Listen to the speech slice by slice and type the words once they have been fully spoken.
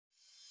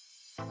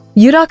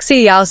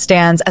Eudoxie Yao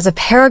stands as a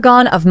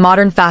paragon of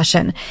modern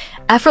fashion,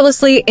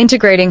 effortlessly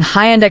integrating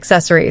high-end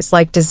accessories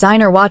like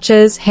designer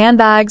watches,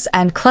 handbags,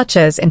 and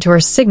clutches into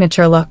her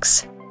signature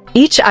looks.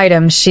 Each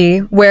item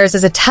she wears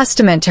is a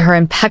testament to her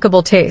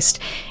impeccable taste,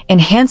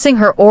 enhancing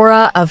her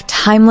aura of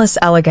timeless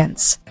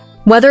elegance.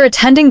 Whether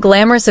attending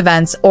glamorous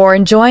events or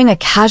enjoying a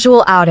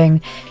casual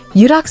outing,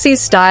 Eudoxie's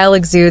style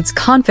exudes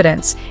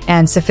confidence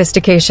and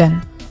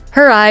sophistication.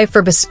 Her eye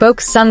for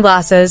bespoke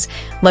sunglasses,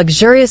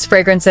 luxurious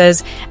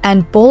fragrances,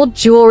 and bold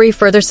jewelry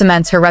further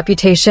cements her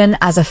reputation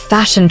as a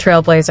fashion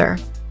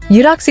trailblazer.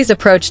 Eudoxie's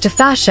approach to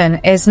fashion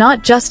is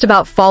not just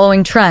about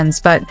following trends,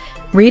 but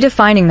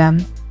redefining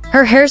them.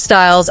 Her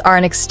hairstyles are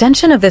an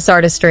extension of this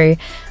artistry,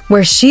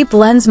 where she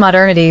blends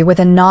modernity with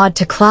a nod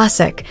to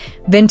classic,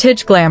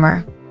 vintage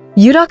glamour.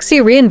 Eudoxie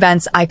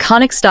reinvents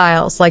iconic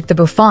styles like the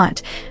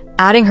bouffant,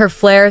 adding her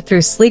flair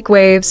through sleek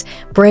waves,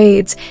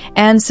 braids,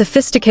 and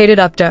sophisticated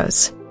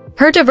updos.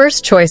 Her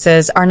diverse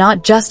choices are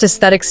not just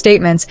aesthetic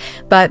statements,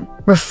 but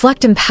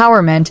reflect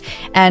empowerment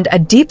and a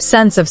deep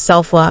sense of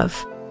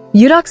self-love.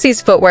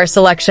 Eudoxie's footwear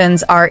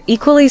selections are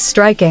equally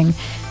striking,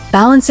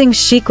 balancing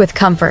chic with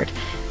comfort,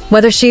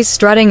 whether she's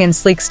strutting in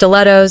sleek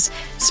stilettos,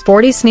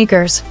 sporty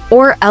sneakers,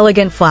 or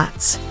elegant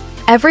flats.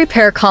 Every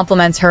pair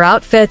complements her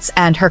outfits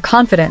and her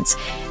confidence,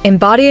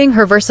 embodying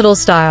her versatile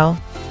style.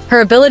 Her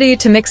ability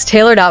to mix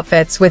tailored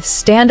outfits with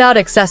standout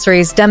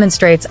accessories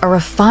demonstrates a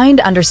refined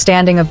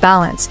understanding of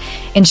balance,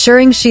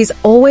 ensuring she's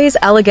always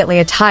elegantly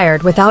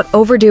attired without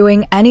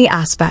overdoing any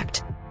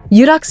aspect.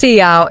 Eudoxie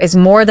Yao is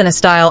more than a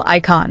style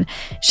icon.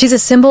 She's a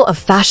symbol of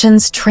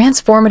fashion's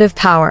transformative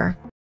power.